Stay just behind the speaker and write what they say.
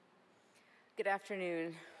Good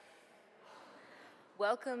afternoon.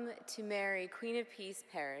 Welcome to Mary, Queen of Peace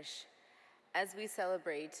Parish, as we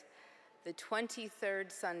celebrate the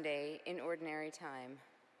 23rd Sunday in Ordinary Time.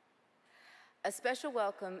 A special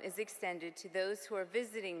welcome is extended to those who are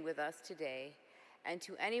visiting with us today and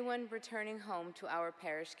to anyone returning home to our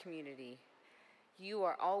parish community. You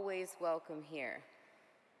are always welcome here.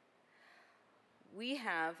 We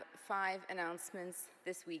have 5 announcements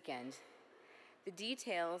this weekend. The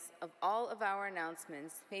details of all of our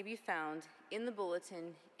announcements may be found in the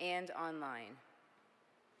bulletin and online.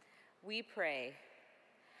 We pray.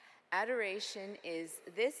 Adoration is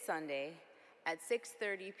this Sunday at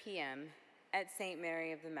 6:30 p.m. at St.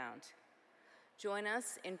 Mary of the Mount. Join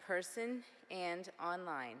us in person and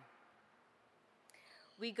online.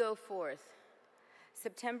 We go forth.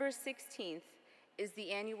 September 16th is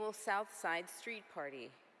the annual South Side Street Party.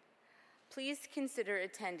 Please consider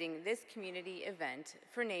attending this community event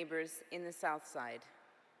for neighbors in the South Side.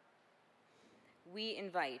 We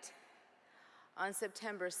invite. On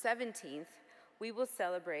September 17th, we will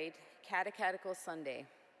celebrate Catechetical Sunday.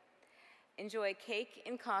 Enjoy cake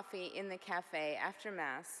and coffee in the cafe after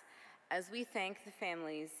Mass as we thank the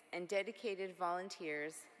families and dedicated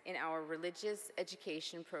volunteers in our religious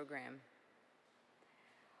education program.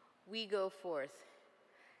 We go forth.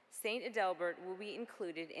 St. Adelbert will be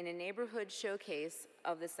included in a neighborhood showcase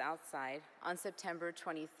of the South Side on September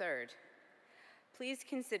 23rd. Please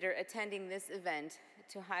consider attending this event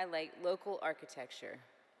to highlight local architecture.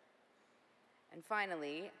 And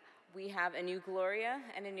finally, we have a new Gloria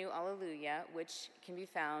and a new Alleluia, which can be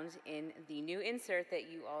found in the new insert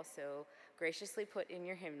that you also graciously put in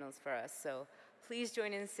your hymnals for us. So please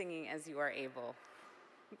join in singing as you are able.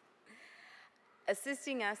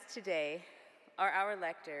 Assisting us today are our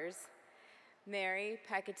lectors, Mary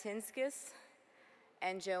Pakatinskis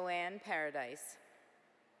and Joanne Paradise.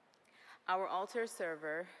 Our altar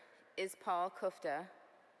server is Paul Kufta.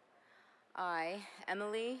 I,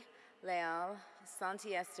 Emily Leal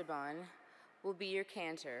Santiesteban, will be your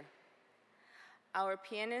cantor. Our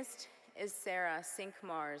pianist is Sarah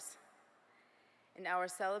Sink-Mars, and our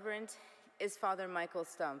celebrant is Father Michael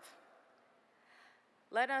Stumpf.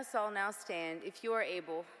 Let us all now stand, if you are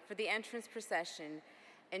able, for the entrance procession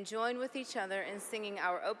and join with each other in singing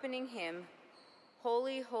our opening hymn,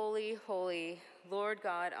 Holy, Holy, Holy, Lord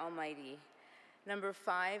God Almighty, number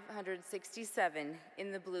 567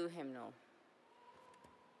 in the blue hymnal.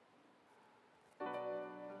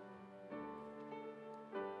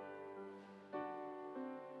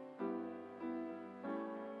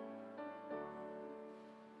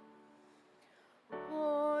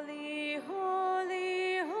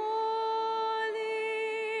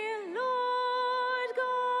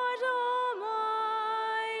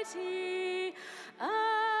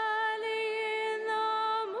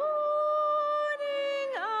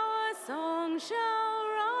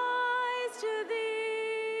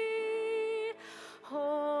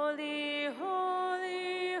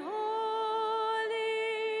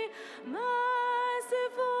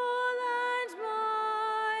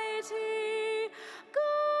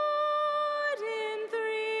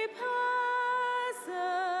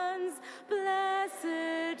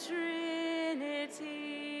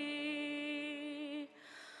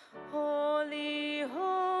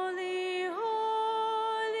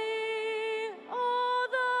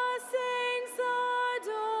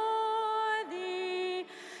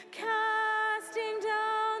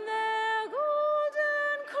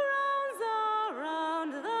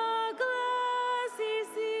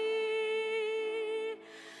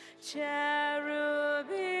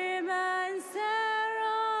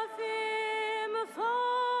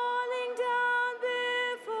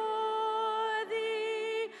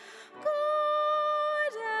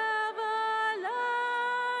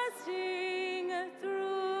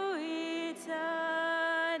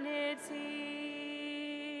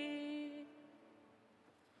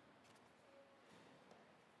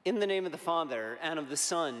 In the name of the Father, and of the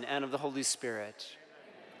Son, and of the Holy Spirit.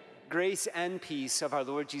 Grace and peace of our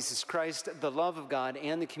Lord Jesus Christ, the love of God,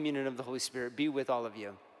 and the communion of the Holy Spirit be with all of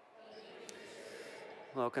you.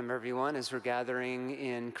 Welcome, everyone, as we're gathering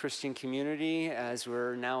in Christian community, as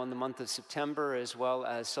we're now in the month of September, as well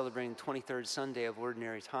as celebrating the 23rd Sunday of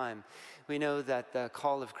Ordinary Time. We know that the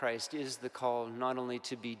call of Christ is the call not only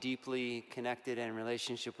to be deeply connected in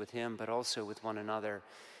relationship with Him, but also with one another.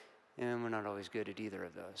 And we're not always good at either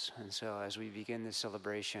of those. And so as we begin this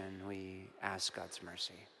celebration, we ask God's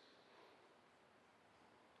mercy.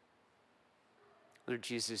 Lord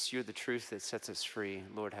Jesus, you're the truth that sets us free.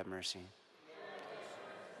 Lord, have mercy.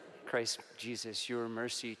 Christ Jesus, your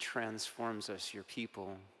mercy transforms us, your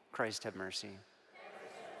people. Christ, have mercy.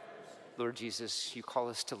 Lord Jesus, you call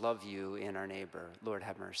us to love you in our neighbor. Lord,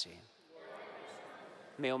 have mercy.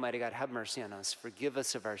 May Almighty God have mercy on us, forgive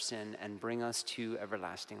us of our sin, and bring us to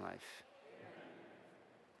everlasting life.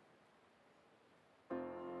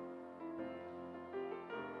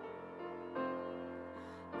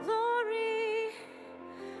 Glory,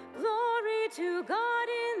 glory to God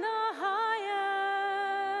in the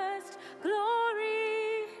highest.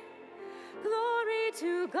 Glory, glory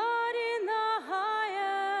to God in the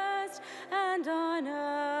highest. And on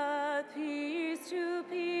earth peace to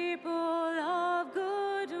people of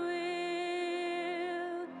good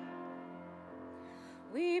will.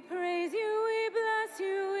 We praise you, we bless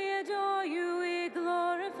you, we adore you, we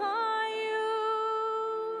glorify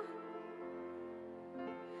you.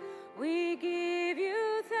 We give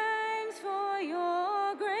you thanks for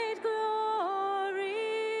your great glory.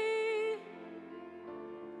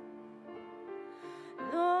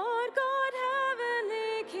 Lord God,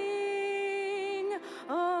 heavenly King,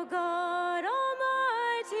 O God,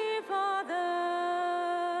 almighty Father,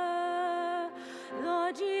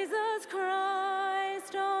 Lord Jesus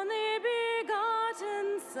Christ, only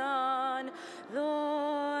begotten Son,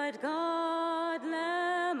 Lord God,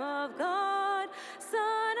 Lamb of God,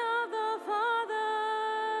 Son of the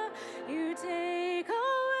Father, you take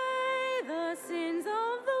away the sins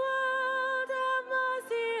of the world, have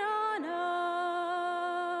mercy on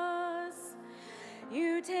us.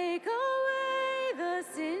 You take away the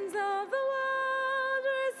sins of the world,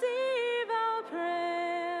 receive our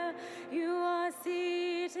prayer. You are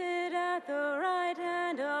seated at the right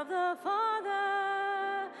hand of the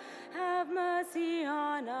Father, have mercy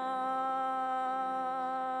on us.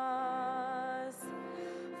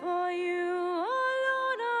 For you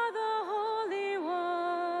alone are the Holy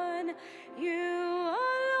One, you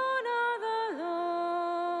alone are the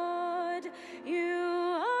Lord, you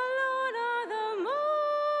alone are the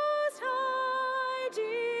Most High,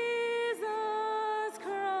 Jesus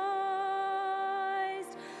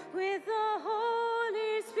Christ, with the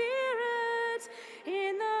Holy Spirit,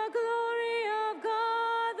 in the glory of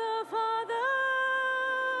God the Father.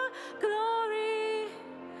 Glory,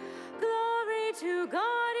 glory to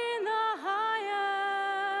God in the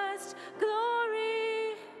highest.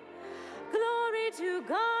 Glory, glory to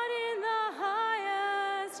God in the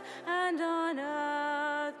highest. And on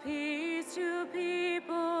earth peace to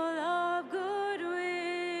people of good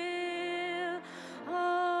will. Amen.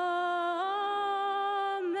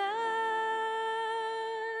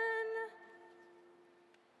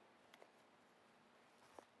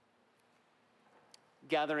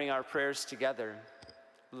 Gathering our prayers together,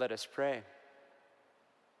 let us pray.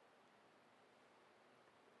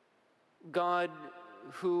 God,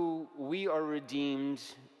 who we are redeemed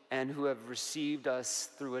and who have received us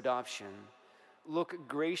through adoption, look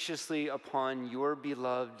graciously upon your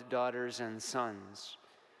beloved daughters and sons,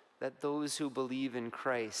 that those who believe in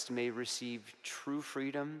Christ may receive true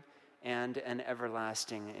freedom and an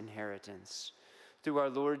everlasting inheritance. Through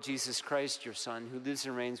our Lord Jesus Christ, your Son, who lives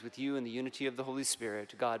and reigns with you in the unity of the Holy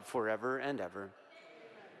Spirit, God forever and ever.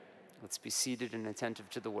 Let's be seated and attentive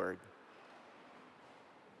to the word.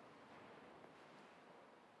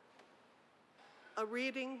 A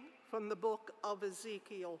reading from the book of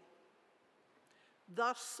Ezekiel.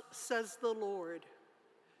 Thus says the Lord,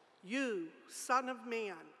 you, Son of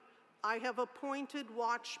Man, I have appointed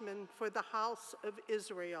watchmen for the house of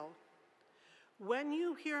Israel. When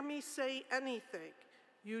you hear me say anything,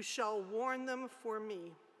 you shall warn them for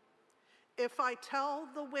me. If I tell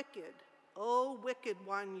the wicked, O wicked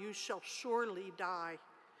one, you shall surely die,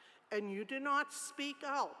 and you do not speak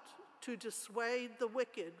out to dissuade the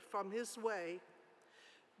wicked from his way,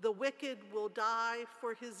 the wicked will die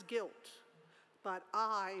for his guilt, but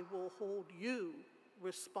I will hold you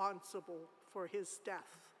responsible for his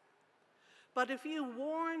death. But if you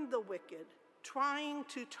warn the wicked, trying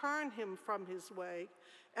to turn him from his way,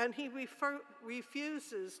 and he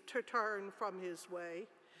refuses to turn from his way,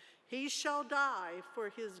 he shall die for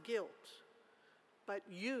his guilt, but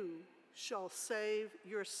you shall save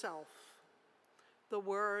yourself. The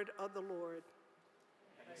word of the Lord.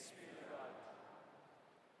 Thanks be to God.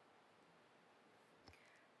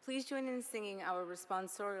 Please join in singing our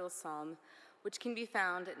responsorial psalm, which can be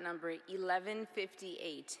found at number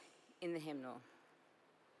 1158 in the hymnal.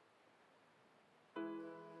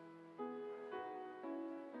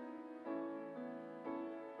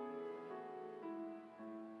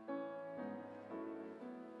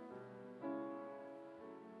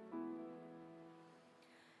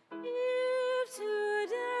 If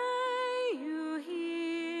today you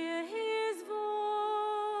hear his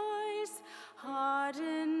voice,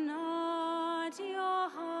 harden not your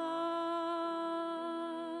hearts.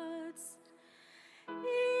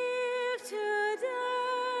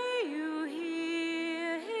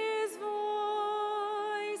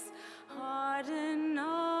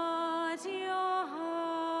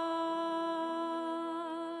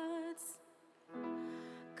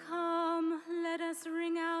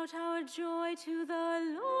 for joy to the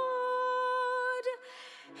Lord.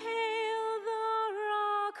 Hail the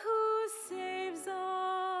rock who saves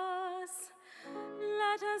us.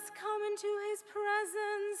 Let us come into his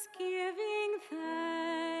presence giving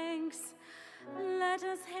thanks. Let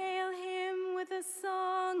us hail him with a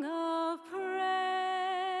song of praise.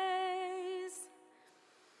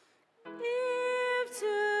 If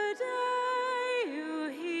today you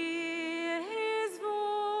hear his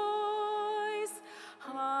voice,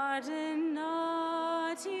 harden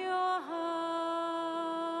not your hearts.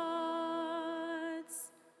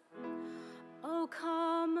 Oh,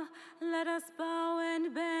 come, let us bow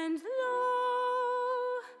and bend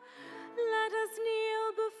low. Let us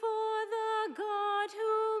kneel before the God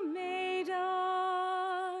who made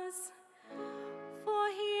us. For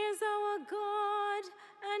he is our God,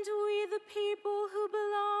 and we the people who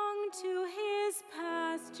belong to his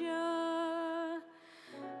pasture,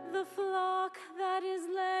 the flock that is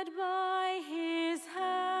led by his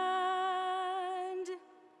hand.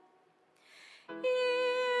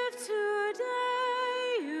 If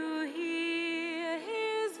today you hear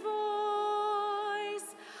his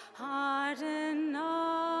voice, harden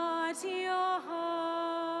not your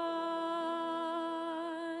hearts.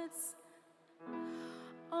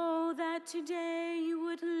 Oh, that today you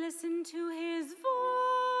would listen to his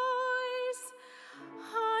voice.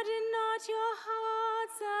 Harden not your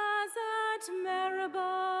hearts as at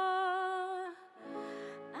Meribah,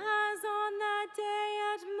 as on that day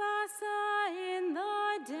at Massah in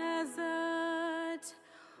the desert,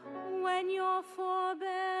 when your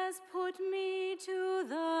forebears put me to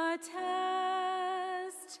the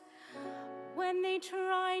test, when they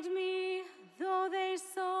tried me, though they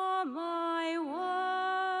saw my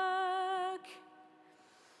work.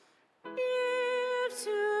 If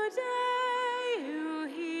today you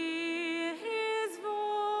hear his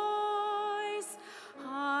voice,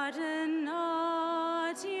 harden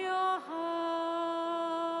not your hearts.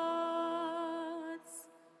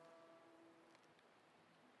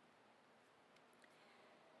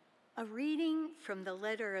 A reading from the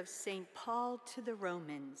letter of St. Paul to the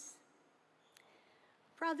Romans.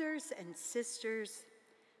 Brothers and sisters,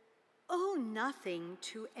 owe nothing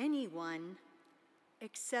to anyone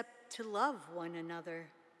except to love one another.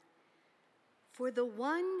 For the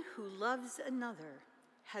one who loves another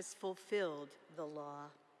has fulfilled the law.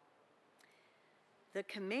 The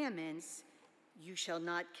commandments, you shall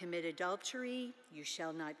not commit adultery, you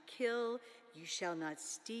shall not kill, you shall not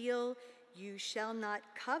steal, you shall not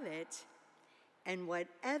covet, and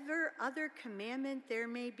whatever other commandment there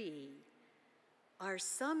may be, are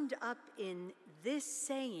summed up in this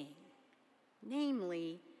saying,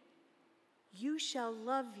 namely, you shall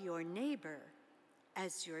love your neighbor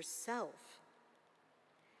as yourself.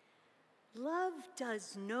 Love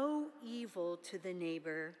does no evil to the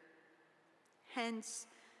neighbor. Hence,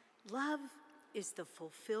 love is the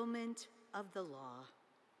fulfillment of the law.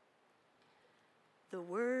 The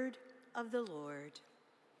word of the Lord.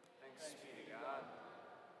 Thanks be to God.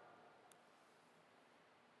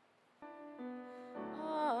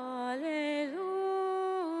 Alleluia,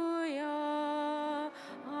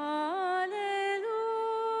 alleluia,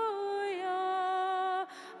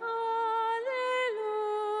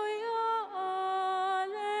 alleluia,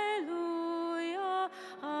 alleluia,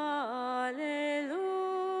 alleluia.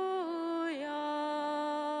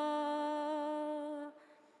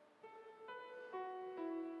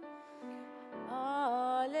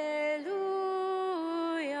 Alleluia,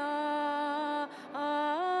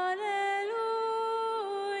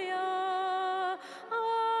 alleluia,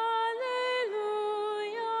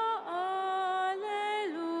 alleluia,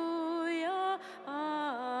 alleluia,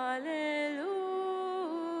 alleluia.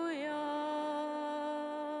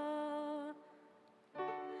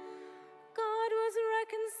 God was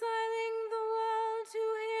reconciling the world to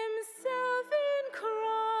himself in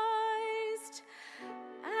Christ,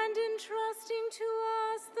 and entrusting to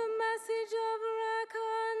us the message of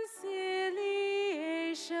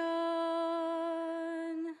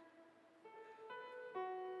reconciliation.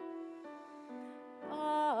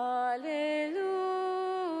 Alleluia,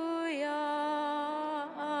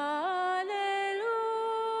 alleluia,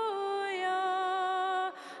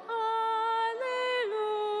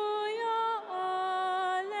 alleluia,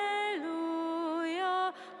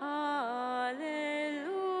 alleluia,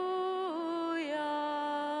 alleluia.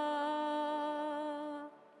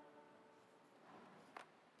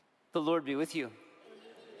 The Lord be with you.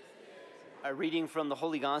 A reading from the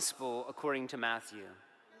Holy Gospel according to Matthew.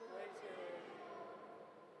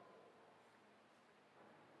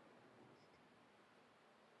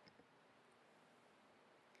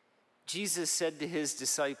 Jesus said to his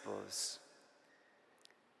disciples,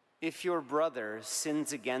 If your brother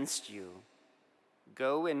sins against you,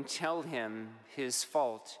 go and tell him his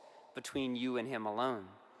fault between you and him alone.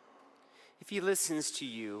 If he listens to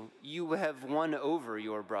you, you have won over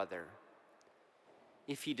your brother.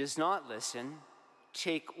 If he does not listen,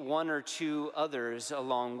 take one or two others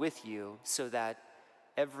along with you, so that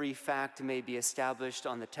every fact may be established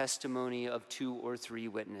on the testimony of 2 or 3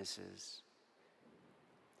 witnesses.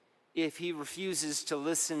 If he refuses to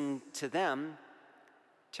listen to them,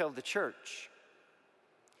 tell the church.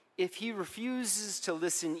 If he refuses to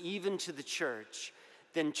listen even to the church,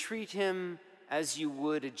 then treat him as you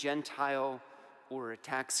would a Gentile or a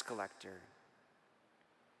tax collector.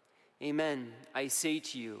 Amen, I say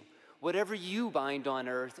to you, whatever you bind on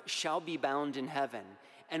earth shall be bound in heaven,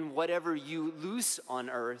 and whatever you loose on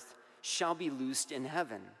earth shall be loosed in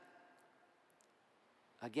heaven.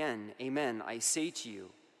 Again, amen, I say to you,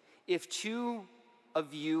 if 2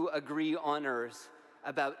 of you agree on earth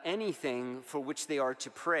about anything for which they are to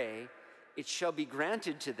pray, it shall be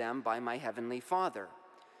granted to them by my heavenly Father.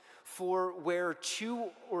 For where 2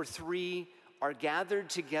 or 3 are gathered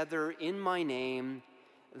together in my name,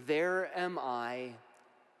 there am I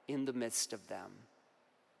in the midst of them.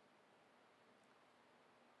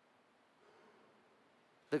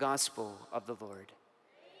 The Gospel of the Lord.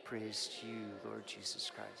 Praise to you, Lord Jesus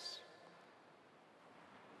Christ.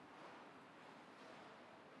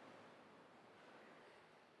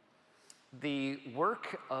 The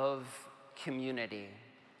work of community,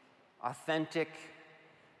 authentic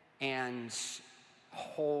and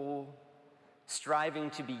whole, striving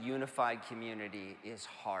to be unified community, is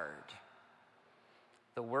hard.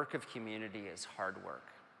 The work of community is hard work.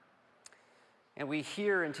 And we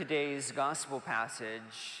hear in today's gospel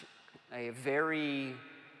passage a very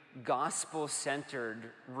gospel-centered,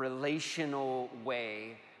 relational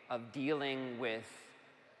way of dealing with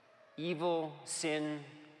evil, sin,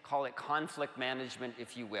 call it conflict management,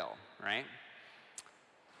 if you will, right?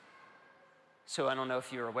 So I don't know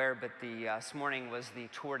if you're aware, but this morning was the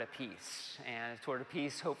Tour de Peace. And Tour de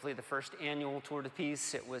Peace, hopefully the first annual Tour de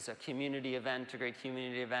Peace. It was a community event, a great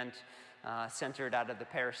community event, centered out of the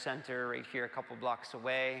parish center right here a couple blocks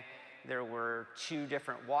away. There were 2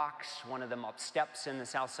 different walks, one of them up steps in the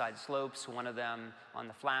south side slopes, one of them on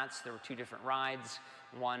the flats. There were 2 different rides,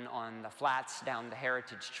 one on the flats down the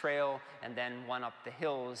Heritage Trail, and then one up the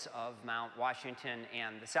hills of Mount Washington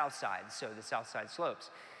and the south side, so the south side slopes.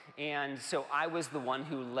 And so I was the one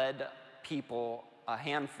who led people, a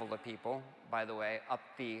handful of people, by the way, up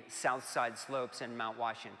the south side slopes in Mount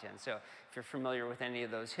Washington. So if you're familiar with any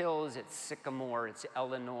of those hills, it's Sycamore, it's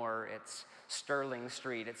Eleanor, it's Sterling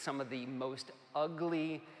Street. It's some of the most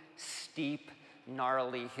ugly, steep,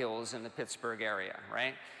 gnarly hills in the Pittsburgh area,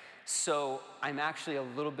 right? So I'm actually a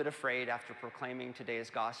little bit afraid after proclaiming today's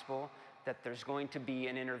gospel that there's going to be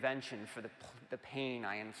an intervention for the pain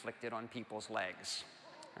I inflicted on people's legs,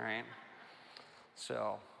 all right?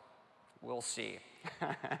 So we'll see.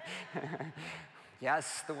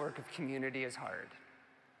 Yes, the work of community is hard.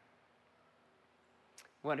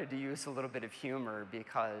 Wanted to use a little bit of humor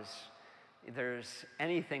because there's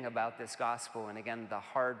anything about this gospel, and again, the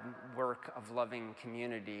hard work of loving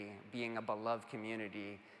community, being a beloved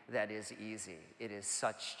community, that is easy. It is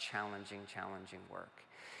such challenging work.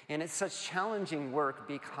 And it's such challenging work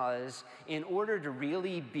because in order to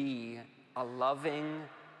really be a loving,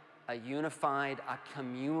 a unified, a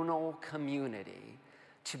communal community,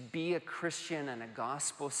 to be a Christian and a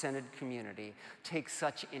gospel-centered community takes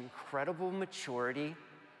such incredible maturity.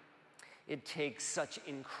 It takes such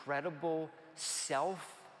incredible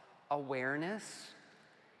self-awareness.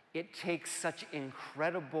 It takes such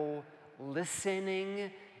incredible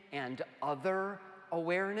listening and other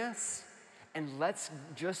awareness. And let's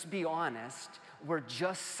just be honest, we're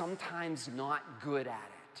just sometimes not good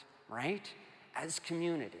at it, right? As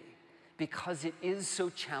community, because it is so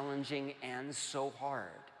challenging and so hard.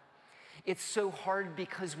 It's so hard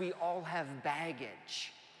because we all have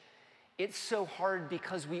baggage. It's so hard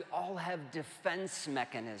because we all have defense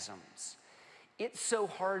mechanisms. It's so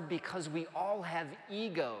hard because we all have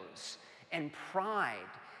egos and pride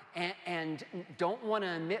and don't want to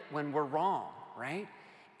admit when we're wrong, right?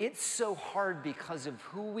 It's so hard because of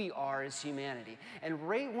who we are as humanity. And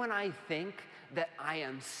right when I think that I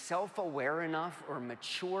am self-aware enough or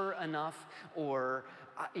mature enough or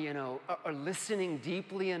or listening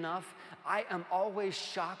deeply enough, I am always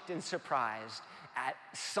shocked and surprised at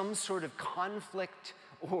some sort of conflict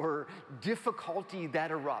or difficulty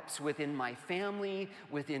that erupts within my family,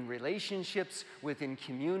 within relationships, within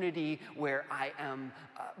community, where I am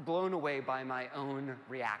blown away by my own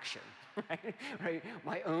reaction, right?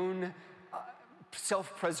 My own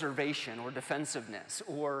self-preservation or defensiveness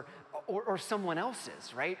or someone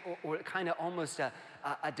else's, right? Or kind of almost a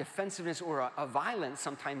defensiveness or a violence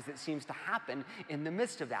sometimes that seems to happen in the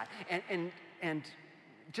midst of that. And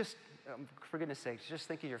just, for goodness sakes, just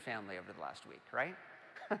think of your family over the last week, right?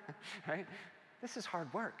 Right? This is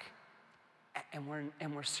hard work.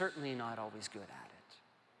 And we're certainly not always good at it.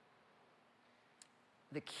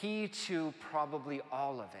 The key to probably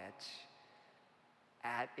all of it,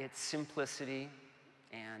 at its simplicity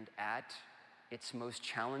and at its most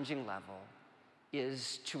challenging level,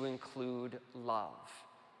 is to include love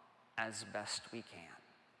as best we can.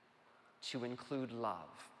 To include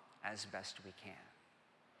love as best we can.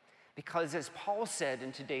 Because as Paul said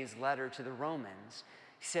in today's letter to the Romans,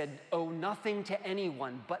 he said, owe nothing to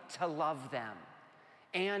anyone but to love them.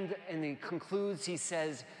 And he concludes, he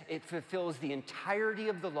says, it fulfills the entirety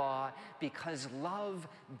of the law because love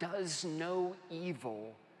does no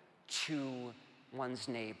evil to one's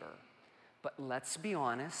neighbor. But let's be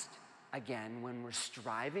honest, again, when we're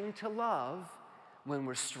striving to love, when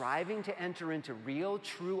we're striving to enter into real,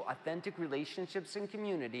 true, authentic relationships and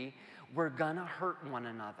community, we're gonna hurt one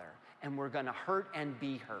another, and we're gonna hurt and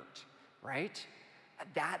be hurt, right?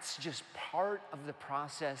 That's just part of the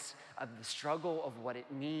process of the struggle of what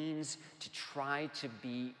it means to try to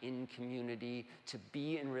be in community, to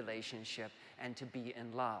be in relationship, and to be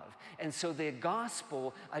in love. And so the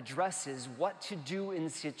gospel addresses what to do in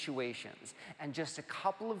situations. And just a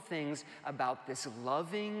couple of things about this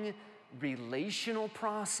loving, relational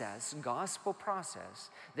process, gospel process,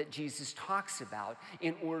 that Jesus talks about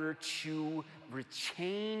in order to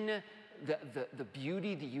retain the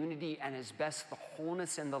beauty, the unity, and as best the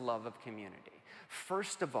wholeness and the love of community.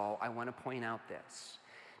 First of all, I want to point out this.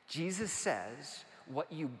 Jesus says,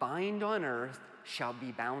 what you bind on earth shall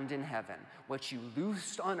be bound in heaven. What you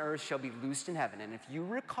loosed on earth shall be loosed in heaven. And if you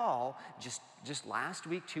recall, just last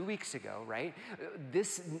week, 2 weeks ago, right, the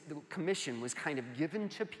commission was kind of given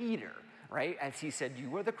to Peter, right? As he said,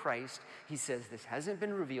 you are the Christ. He says, this hasn't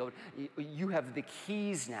been revealed. You have the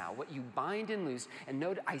keys now, what you bind and loose. And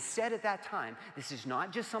note, I said at that time, this is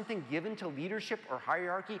not just something given to leadership or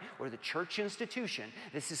hierarchy or the church institution.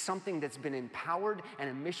 This is something that's been empowered and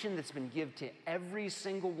a mission that's been given to every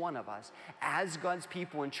single one of us as God's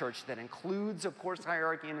people in church. That includes, of course,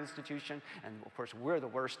 hierarchy and institution. And of course, we're the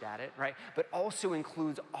worst at it, right? But also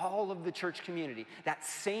includes all of the church community. That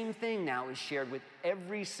same thing now is shared with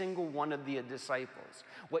every single one of the disciples.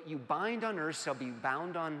 What you bind on earth shall be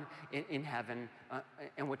bound in heaven,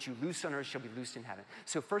 and what you loose on earth shall be loosed in heaven.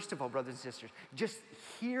 So first of all, brothers and sisters, just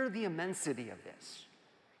hear the immensity of this.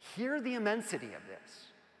 Hear the immensity of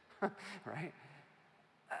this, right?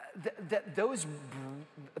 Those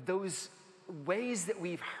ways that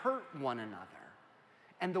we've hurt one another,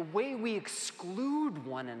 and the way we exclude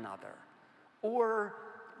one another, or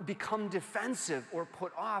become defensive, or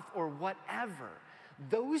put off, or whatever,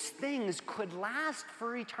 those things could last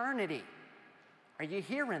for eternity. Are you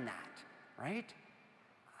hearing that, right?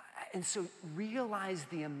 And so realize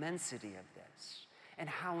the immensity of this and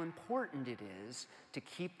how important it is to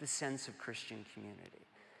keep the sense of Christian community.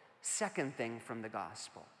 Second thing from the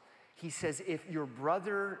gospel, he says, if your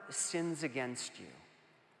brother sins against you.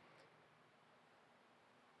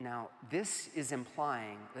 Now, this is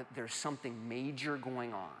implying that there's something major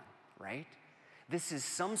going on, right? This is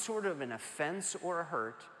some sort of an offense or a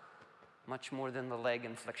hurt, much more than the leg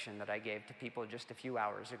infliction that I gave to people just a few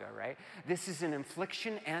hours ago, right? This is an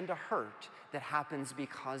infliction and a hurt that happens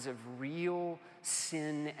because of real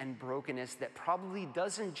sin and brokenness that probably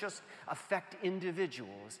doesn't just affect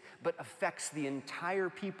individuals, but affects the entire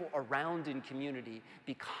people around in community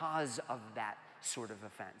because of that sort of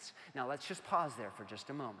offense. Now, let's just pause there for just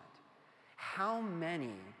a moment. How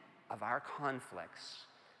many of our conflicts,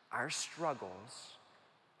 our struggles,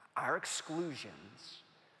 our exclusions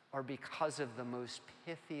are because of the most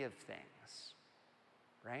pithy of things,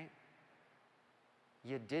 right?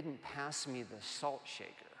 You didn't pass me the salt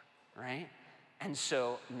shaker, right? And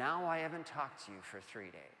so now I haven't talked to you for 3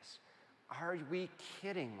 days. Are we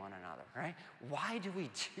kidding one another, right? Why do we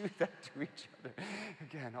do that to each other?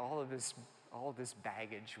 Again, all this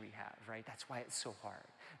baggage we have, right? That's why it's so hard,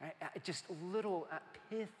 right? Just little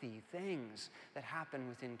pithy things that happen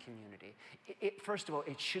within community. First of all,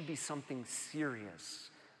 it should be something serious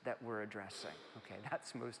that we're addressing. Okay,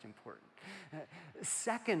 that's most important.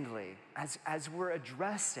 Secondly, as we're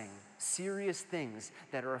addressing serious things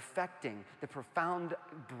that are affecting the profound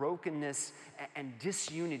brokenness and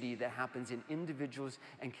disunity that happens in individuals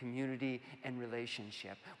and community and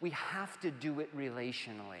relationship, we have to do it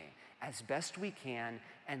relationally. as best we can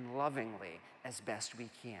and lovingly as best we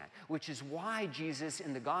can, which is why Jesus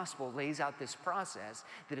in the gospel lays out this process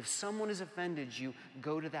that if someone has offended you,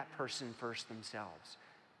 go to that person first themselves,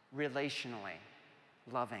 relationally,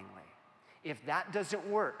 lovingly. If that doesn't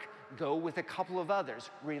work, go with a couple of others,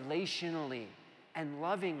 relationally and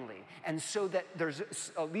lovingly, and so that there's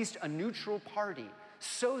at least a neutral party,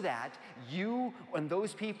 so that you and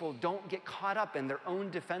those people don't get caught up in their own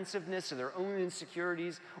defensiveness or their own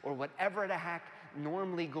insecurities or whatever the heck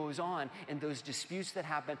normally goes on in those disputes that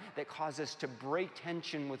happen that cause us to break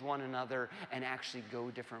tension with one another and actually go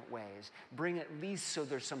different ways. Bring at least so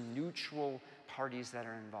there's some neutral parties that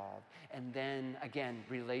are involved. And then again,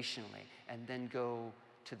 relationally, and then go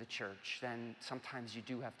to the church. Then sometimes you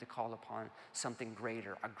do have to call upon something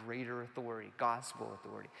greater, a greater authority, gospel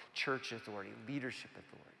authority, church authority, leadership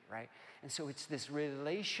authority, right? And so it's this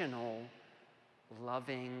relational,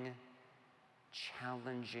 loving,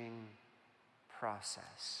 challenging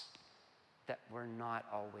process that we're not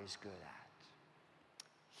always good at.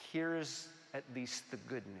 Here's at least the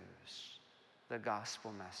good news, the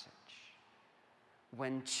gospel message.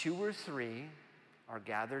 When 2 or 3 are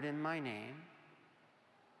gathered in my name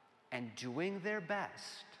and doing their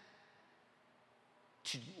best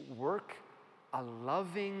to work a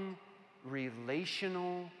loving,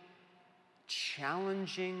 relational,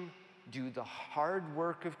 challenging, do the hard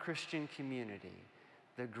work of Christian community,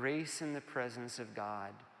 the grace and the presence of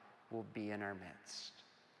God will be in our midst.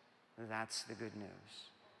 That's the good news.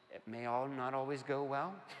 It may not always go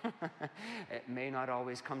well. It may not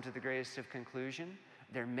always come to the greatest of conclusion.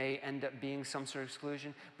 There may end up being some sort of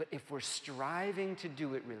exclusion. But if we're striving to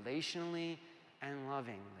do it relationally and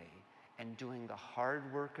lovingly and doing the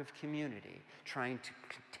hard work of community, trying to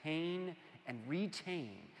contain and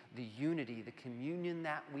retain the unity, the communion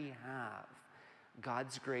that we have,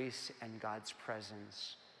 God's grace and God's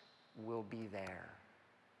presence will be there.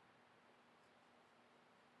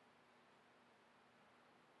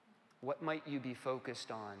 What might you be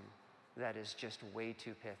focused on that is just way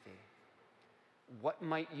too pithy? What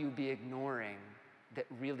might you be ignoring that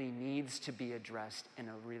really needs to be addressed in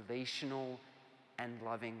a relational and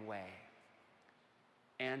loving way?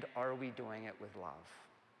 And are we doing it with love?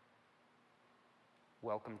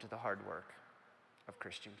 Welcome to the hard work of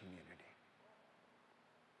Christian community.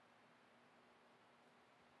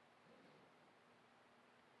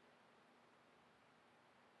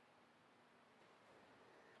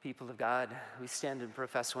 People of God, we stand and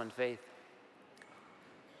profess one faith.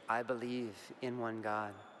 I believe in one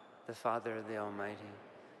God, the Father, the Almighty,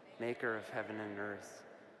 maker of heaven and earth,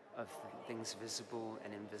 of things visible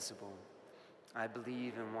and invisible. I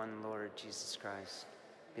believe in one Lord Jesus Christ,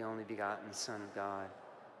 the only begotten Son of God,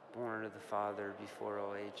 born of the Father before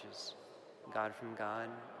all ages, God from God,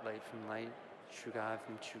 light from light, true God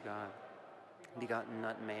from true God, begotten,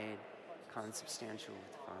 not made, consubstantial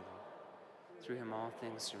with the Father. Through him all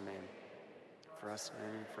things are made. For us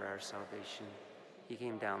and for our salvation, he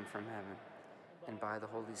came down from heaven, and by the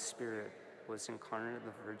Holy Spirit was incarnate of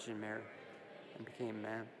the Virgin Mary, and became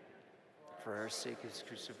man. For our sake he was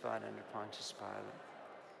crucified under Pontius Pilate.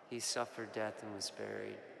 He suffered death and was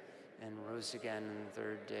buried, and rose again on the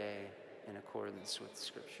third day in accordance with the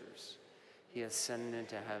Scriptures. He ascended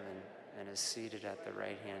into heaven and is seated at the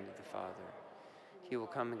right hand of the Father. He will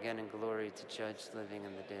come again in glory to judge the living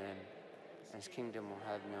and the dead. His kingdom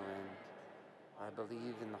will have no end. I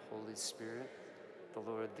believe in the Holy Spirit, the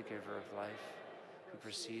Lord, the giver of life, who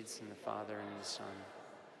proceeds from the Father and the Son,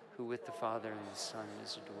 who with the Father and the Son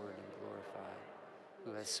is adored and glorified,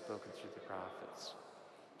 who has spoken through the prophets.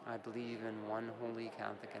 I believe in one holy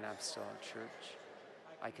Catholic and Apostolic Church.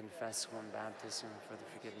 I confess one baptism for the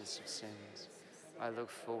forgiveness of sins. I look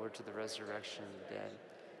forward to the resurrection of the dead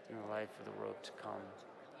and the life of the world to come.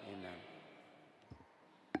 Amen.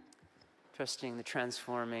 Trusting the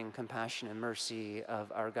transforming compassion and mercy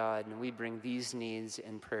of our God, and we bring these needs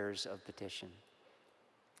and prayers of petition.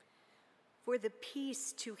 For the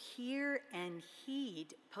peace to hear and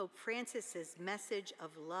heed Pope Francis's message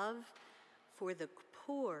of love for the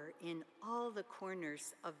poor in all the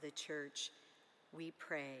corners of the church, we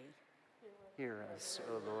pray. Hear us,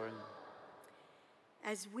 O Lord.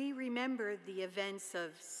 As we remember the events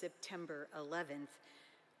of September 11th,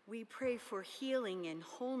 we pray for healing and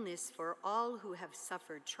wholeness for all who have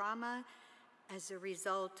suffered trauma as a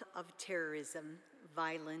result of terrorism,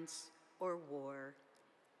 violence, or war.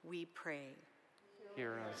 We pray.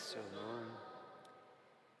 Hear us, O Lord.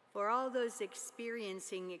 For all those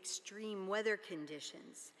experiencing extreme weather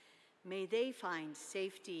conditions, may they find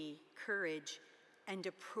safety, courage, and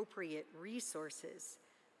appropriate resources.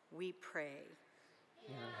 We pray.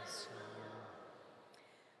 Hear us, O Lord.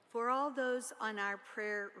 For all those on our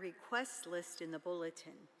prayer request list in the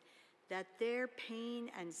bulletin, that their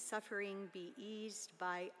pain and suffering be eased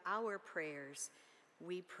by our prayers,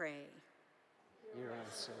 we pray. Hear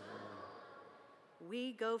us, O Lord.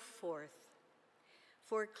 We go forth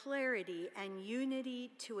for clarity and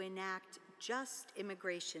unity to enact just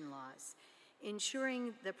immigration laws,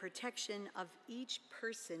 ensuring the protection of each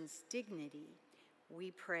person's dignity.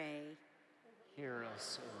 We pray. Hear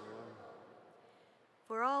us, O Lord.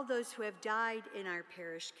 For all those who have died in our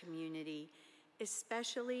parish community,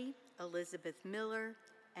 especially Elizabeth Miller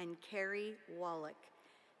and Carrie Wallach,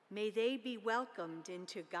 may they be welcomed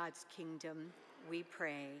into God's kingdom, we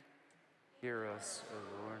pray. Hear us, O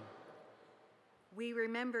Lord. We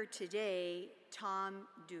remember today Tom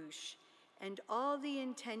Douche and all the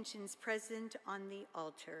intentions present on the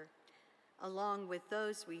altar, along with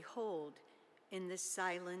those we hold in the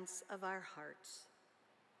silence of our hearts.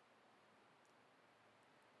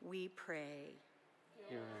 We pray.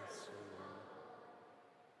 Hear us, O Lord.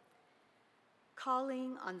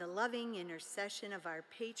 Calling on the loving intercession of our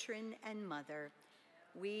patron and mother,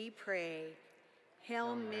 we pray.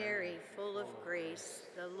 Hail Mary, full of grace,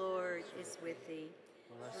 the Lord is with thee.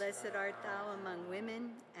 Blessed art thou among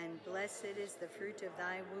women, and blessed is the fruit of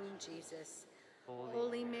thy womb, Jesus.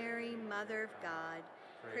 Holy Mary, Mother of God,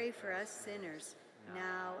 pray for us sinners,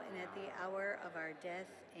 now and at the hour of our death.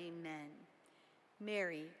 Amen.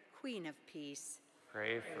 Mary, Queen of Peace,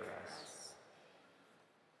 Pray for us.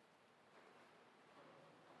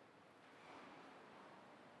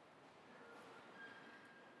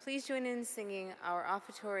 Please join in singing our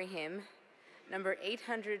offertory hymn, number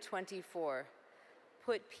 824,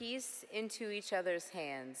 Put Peace into Each Other's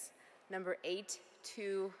Hands, number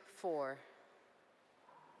 824.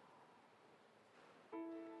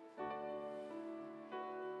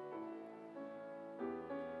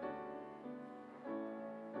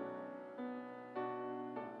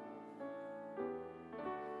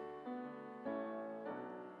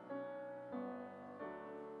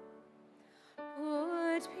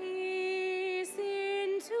 Put peace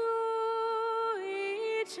into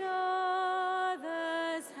each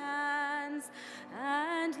other's hands,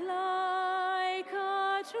 and like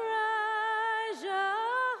a treasure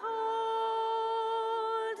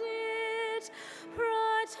hold it,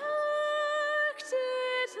 protect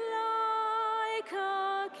it like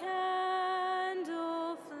a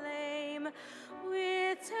candle flame,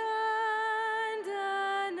 with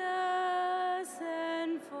tenderness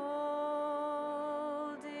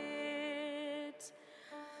enfold it.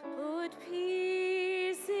 Put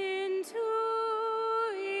peace into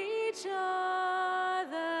each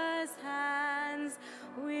other's hands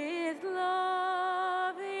with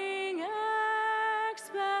loving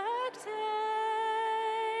expectation.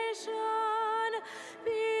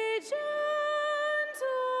 Be gentle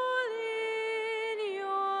in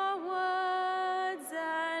your words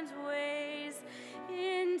and ways,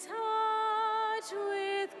 in touch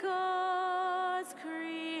with God's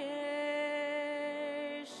creation.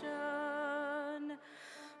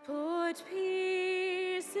 Put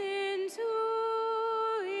peace into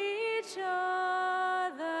each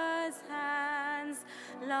other's hands,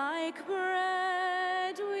 like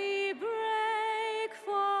bread we break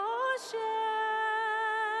for sharing.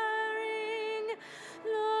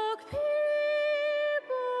 Look people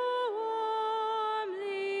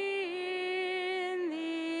warmly in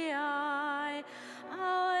the eye.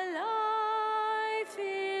 Our life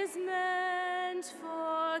is meant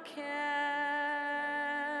for caring.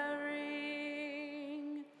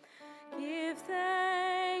 Give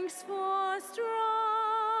thanks for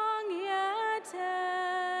strong yet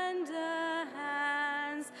tender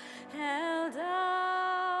hands, held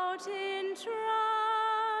out in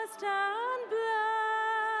trust and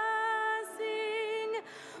blessing.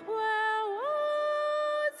 Where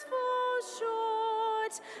words fall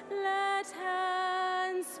short, let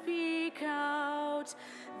hands speak out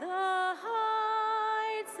the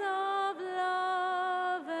heights of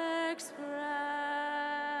love expressing.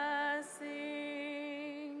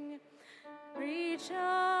 Reach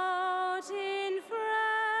out in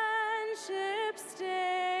friendship,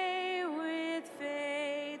 stay with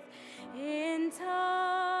faith, in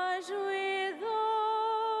touch with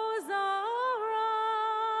those around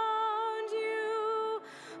you.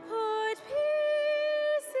 Put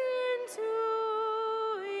peace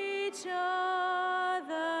into each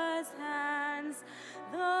other's hands,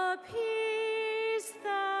 the peace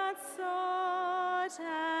that sought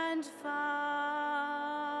and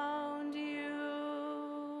found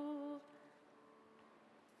you.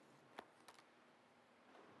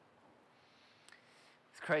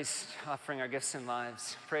 Christ, offering our gifts and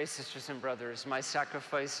lives, pray, sisters and brothers, my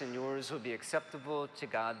sacrifice and yours will be acceptable to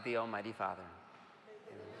God, the Almighty Father.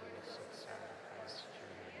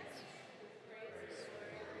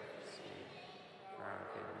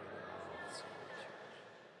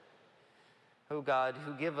 O God,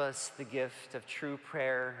 who give us the gift of true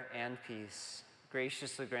prayer and peace,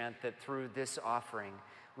 graciously grant that through this offering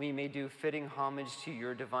we may do fitting homage to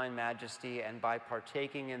your divine majesty, and by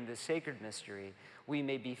partaking in this sacred mystery, we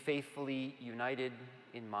may be faithfully united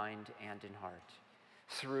in mind and in heart.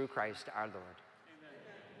 Through Christ our Lord. Amen.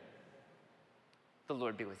 The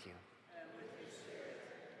Lord be with you. And with your spirit.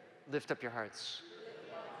 Lift up your hearts.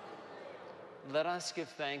 Let us give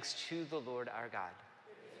thanks to the Lord our God.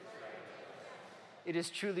 It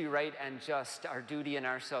is truly right and just, our duty and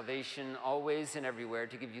our salvation, always and everywhere,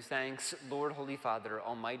 to give you thanks, Lord, Holy Father,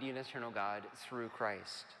 Almighty and eternal God, through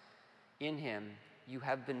Christ. In him, you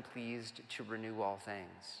have been pleased to renew all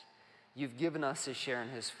things. You've given us a share in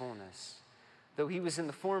his fullness. Though he was in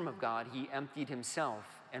the form of God, he emptied himself,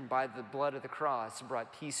 and by the blood of the cross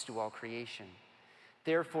brought peace to all creation.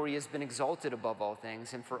 Therefore, he has been exalted above all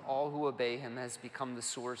things, and for all who obey him has become the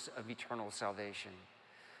source of eternal salvation.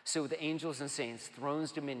 So with angels and saints,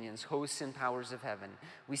 thrones, dominions, hosts, and powers of heaven,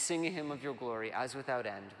 we sing a hymn of your glory, as without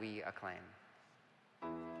end we acclaim.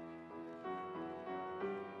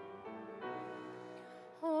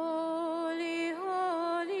 Holy,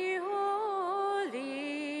 holy,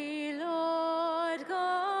 holy, Lord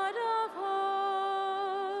God of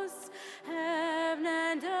hosts, heaven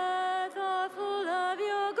and earth are full of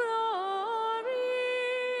your glory.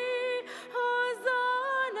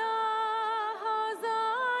 Hosanna,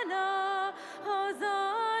 Hosanna,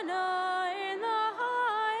 Hosanna in the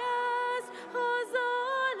highest.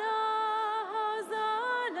 Hosanna,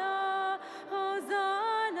 Hosanna,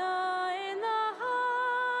 Hosanna in the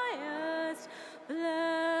highest.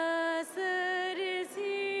 Blessed is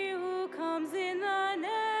he who comes in the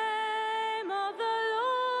name of the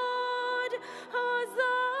Lord.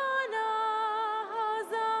 Hosanna,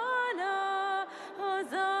 Hosanna,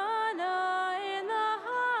 Hosanna in the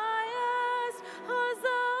highest.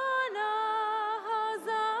 Hosanna,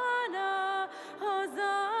 Hosanna,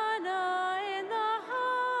 Hosanna in the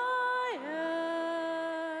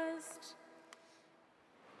highest.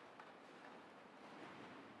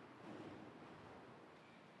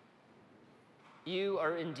 You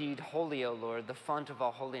are indeed holy, O Lord, the font of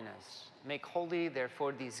all holiness. Make holy,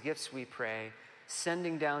 therefore, these gifts, we pray,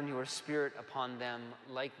 sending down your Spirit upon them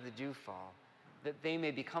like the dewfall, that they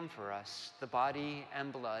may become for us the body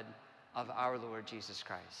and blood of our Lord Jesus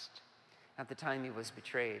Christ. At the time he was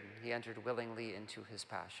betrayed, he entered willingly into his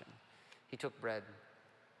passion. He took bread,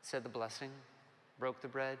 said the blessing, broke the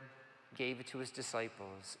bread, gave it to his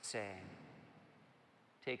disciples, saying,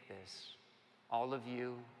 "Take this, all of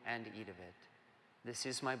you, and eat of it. This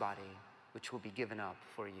is my body, which will be given up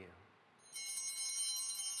for you."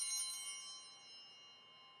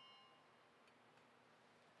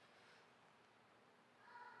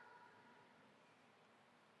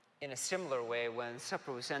 In a similar way, when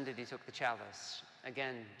supper was ended, he took the chalice,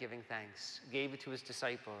 again giving thanks, gave it to his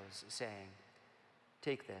disciples, saying,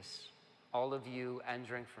 "Take this, all of you, and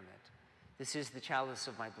drink from it. This is the chalice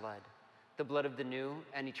of my blood, the blood of the new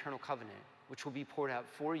and eternal covenant, which will be poured out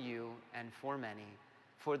for you and for many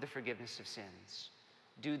for the forgiveness of sins.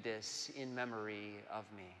 Do this in memory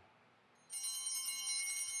of me."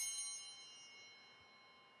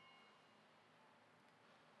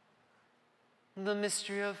 The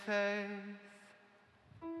mystery of faith.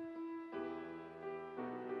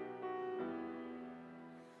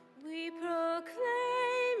 We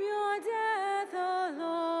proclaim your death, O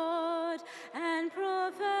Lord, and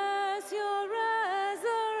profess your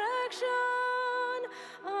resurrection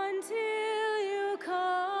until you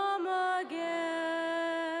come again.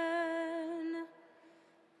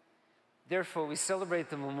 Therefore, we celebrate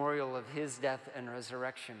the memorial of his death and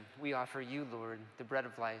resurrection. We offer you, Lord, the bread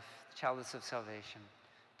of life, the chalice of salvation,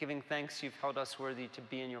 giving thanks you've held us worthy to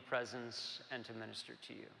be in your presence and to minister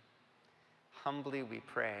to you. Humbly we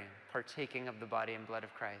pray, partaking of the body and blood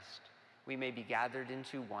of Christ, we may be gathered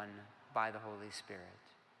into one by the Holy Spirit.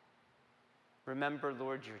 Remember,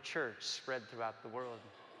 Lord, your church spread throughout the world.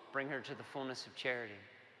 Bring her to the fullness of charity,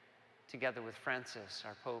 together with Francis,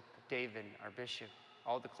 our Pope, David, our Bishop,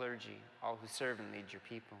 all the clergy, all who serve and lead your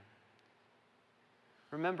people.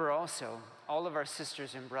 Remember also all of our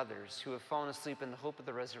sisters and brothers who have fallen asleep in the hope of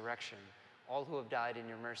the resurrection, all who have died in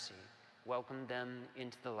your mercy. Welcome them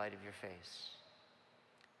into the light of your face.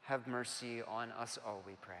 Have mercy on us all,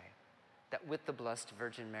 we pray, that with the Blessed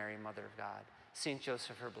Virgin Mary, Mother of God, Saint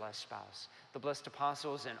Joseph, her blessed spouse, the blessed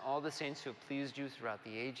apostles, and all the saints who have pleased you throughout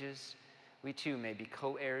the ages, we too may be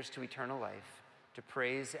co-heirs to eternal life, to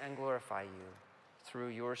praise and glorify you through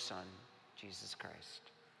your Son, Jesus Christ.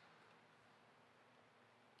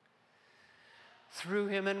 Through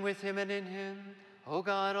him and with him and in him, O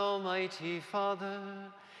God, Almighty Father,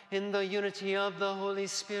 in the unity of the Holy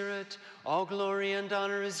Spirit, all glory and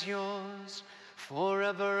honor is yours,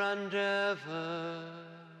 forever and ever.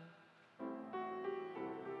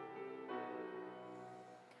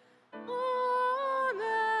 Amen,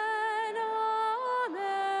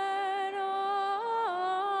 amen,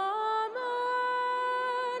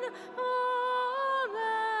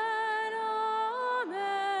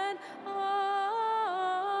 amen, amen,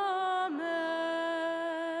 amen.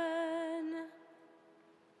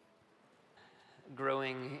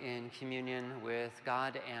 Growing in communion with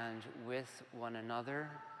God and with one another,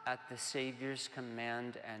 at the Savior's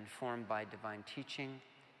command and formed by divine teaching,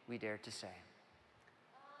 we dare to say,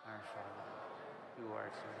 Our Father, who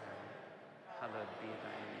art in heaven, hallowed be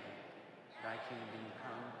thy name. Thy kingdom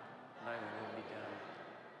come, thy will be done,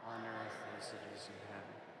 on earth as it is in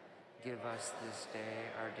heaven. Give us this day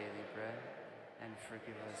our daily bread, and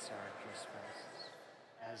forgive us our trespasses,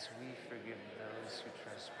 as we forgive those who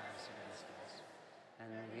trespass against us. And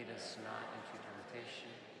lead us not into temptation,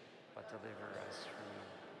 but deliver us from evil.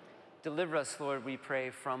 Deliver us, Lord, we pray,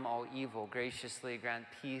 from all evil. Graciously grant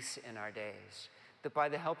peace in our days, that by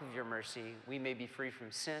the help of your mercy we may be free from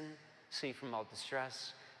sin, free from all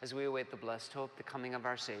distress, as we await the blessed hope, the coming of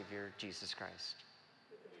our Savior, Jesus Christ.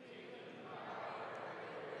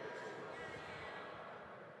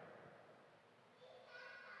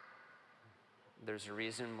 There's a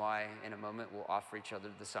reason why in a moment we'll offer each other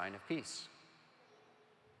the sign of peace.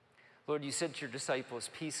 Lord, you said to your disciples,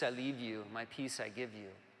 peace I leave you, my peace I give you.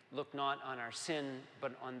 Look not on our sin,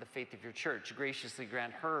 but on the faith of your church. Graciously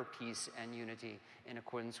grant her peace and unity in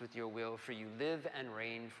accordance with your will, for you live and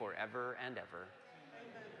reign forever and ever.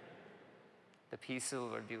 Amen. The peace of the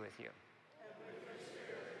Lord be with you.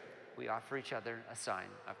 We offer each other a sign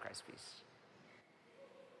of Christ's peace.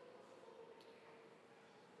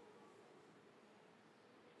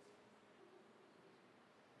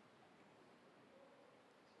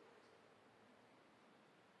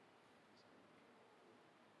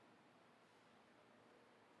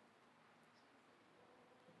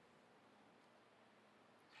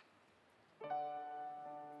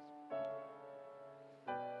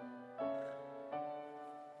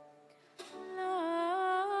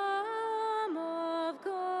 Lamb of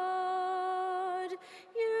God,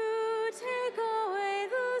 you take away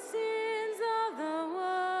the sins of the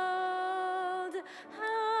world.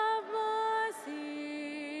 Have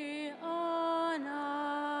mercy on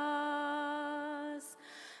us.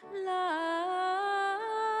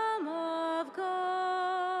 Lamb of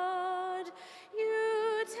God,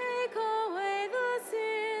 you take away the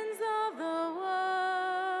sins of the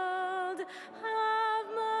world. Have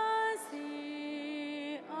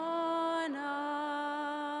mercy on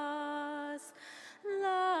us.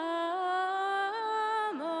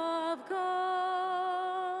 Lamb of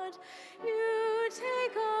God, you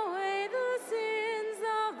take away the sins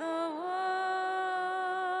of the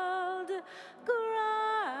world.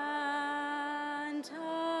 Grant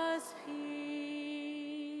us peace.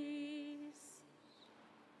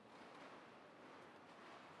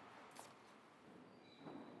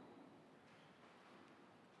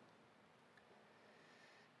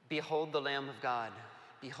 Behold the Lamb of God.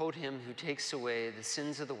 Behold him who takes away the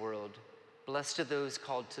sins of the world. Blessed are those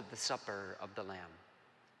called to the supper of the Lamb.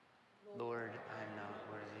 Lord, I am not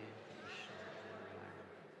worthy that you should enter my life.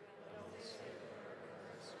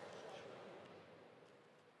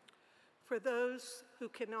 For those who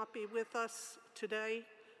cannot be with us today,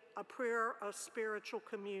 a prayer of spiritual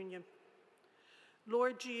communion.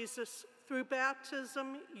 Lord Jesus, through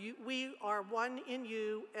baptism, we are one in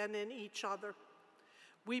you and in each other.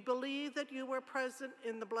 We believe that you were present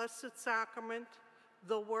in the Blessed Sacrament,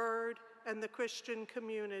 the Word, and the Christian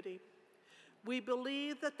community. We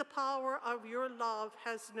believe that the power of your love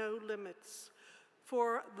has no limits.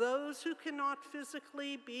 For those who cannot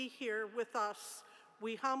physically be here with us,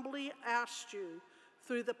 we humbly ask you,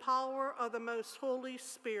 through the power of the most Holy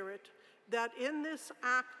Spirit, that in this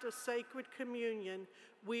act of sacred communion,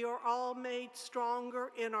 we are all made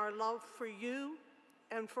stronger in our love for you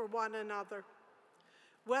and for one another.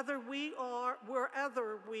 Wherever we are,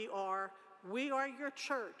 we are your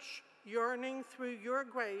church, yearning through your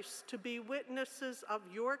grace to be witnesses of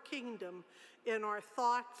your kingdom in our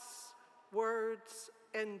thoughts, words,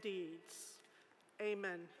 and deeds.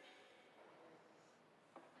 Amen.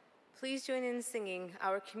 Please join in singing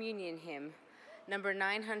our communion hymn, Number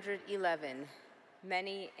 911,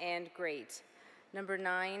 Many and Great. Number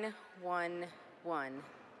 911.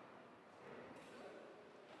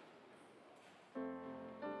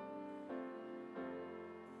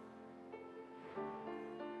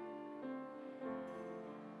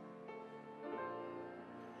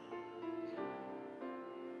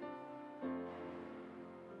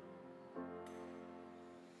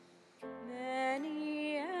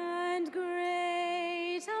 Many and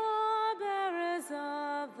great are bearers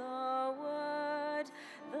of the word.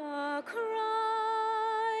 The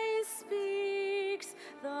Christ speaks,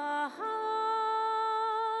 the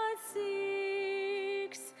heart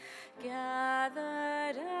seeks.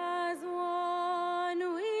 Gathered as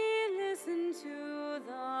one, we listen to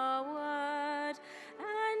the word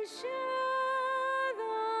and share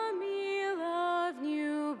the meal of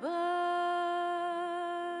new birth.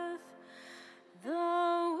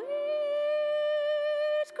 The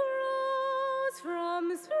wheat grows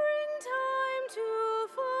from springtime to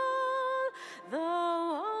fall. The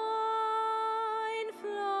wine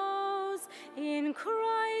flows. In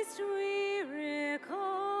Christ we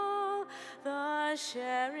recall the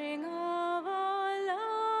sharing of our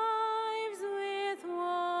lives with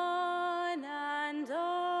one and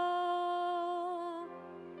all.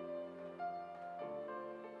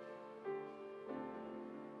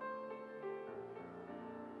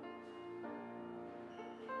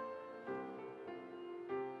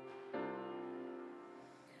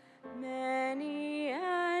 Many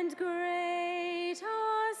and great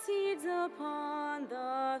are seeds upon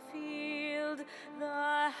the field.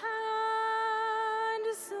 The hand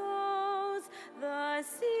sows, the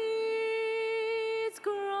seeds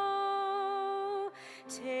grow.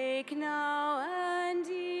 Take now and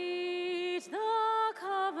eat, the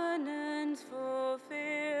covenant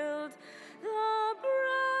fulfilled, the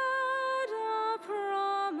bread of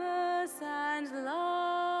promise and life.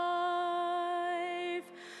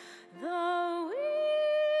 The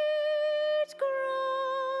wheat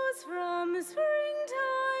grows from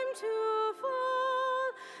springtime to fall.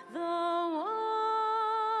 The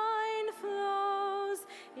wine flows.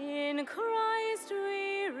 In Christ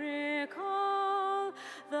we recall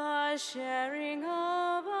the sharing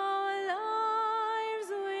of our lives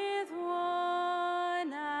with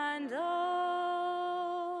one and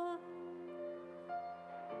all.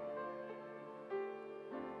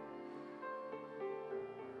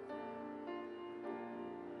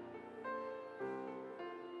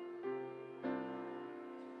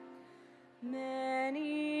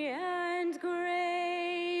 Many and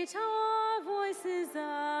great are voices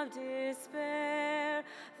of despair.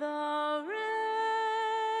 The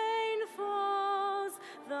rain falls,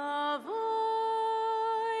 the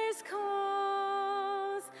voice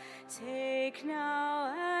calls. Take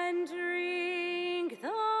now and drink the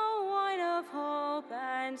wine of hope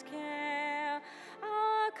and care.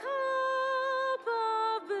 A cup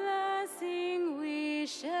of blessing we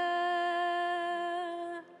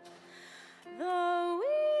share. The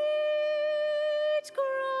wheat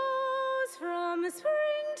grows from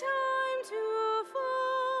springtime to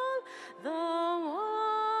fall. The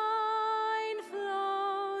wine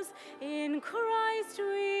flows. In Christ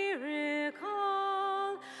we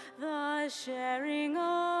recall the sharing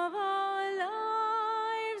of our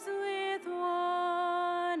lives with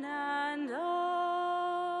one and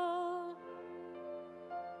all.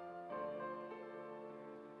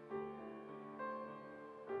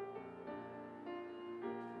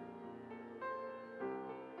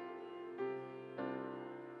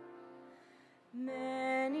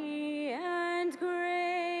 Many and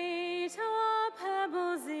great are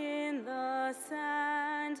pebbles in the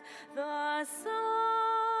sand. The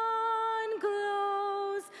sun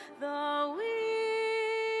glows, the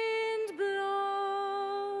wind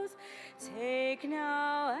blows. Take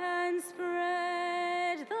now and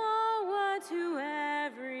spread the word to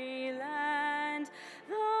every land.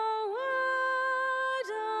 The word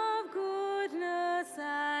of goodness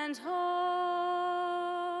and hope.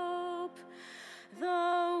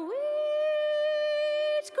 The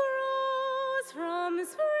wheat grows from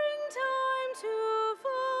springtime to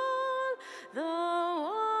fall. The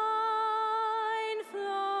wine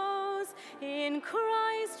flows. In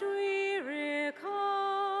Christ we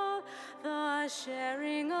recall the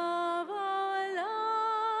sharing of our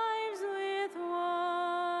lives with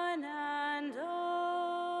one and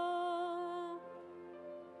all.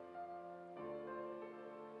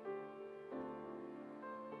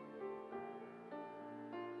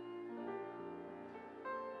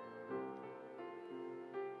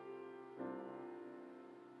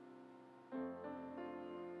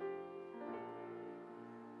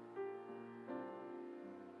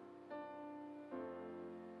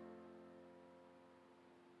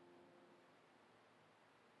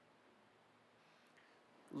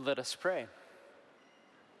 Let us pray.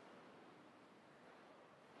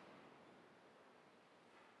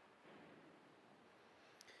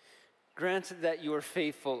 Grant that you are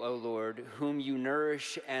faithful, O Lord, whom you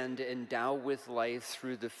nourish and endow with life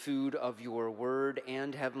through the food of your word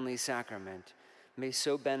and heavenly sacrament, may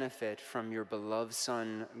so benefit from your beloved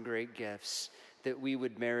Son great gifts that we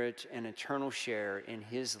would merit an eternal share in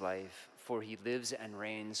his life, for he lives and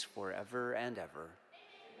reigns forever and ever.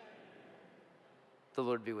 The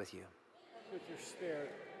Lord be with you. With your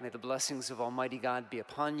spirit. May the blessings of Almighty God be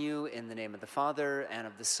upon you in the name of the Father, and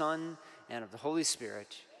of the Son, and of the Holy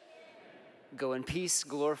Spirit. Go in peace,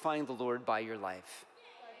 glorifying the Lord by your life.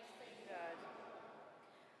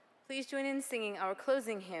 Please join in singing our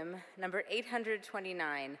closing hymn, number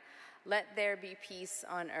 829, Let There Be Peace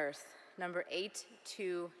on Earth, number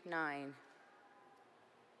 829.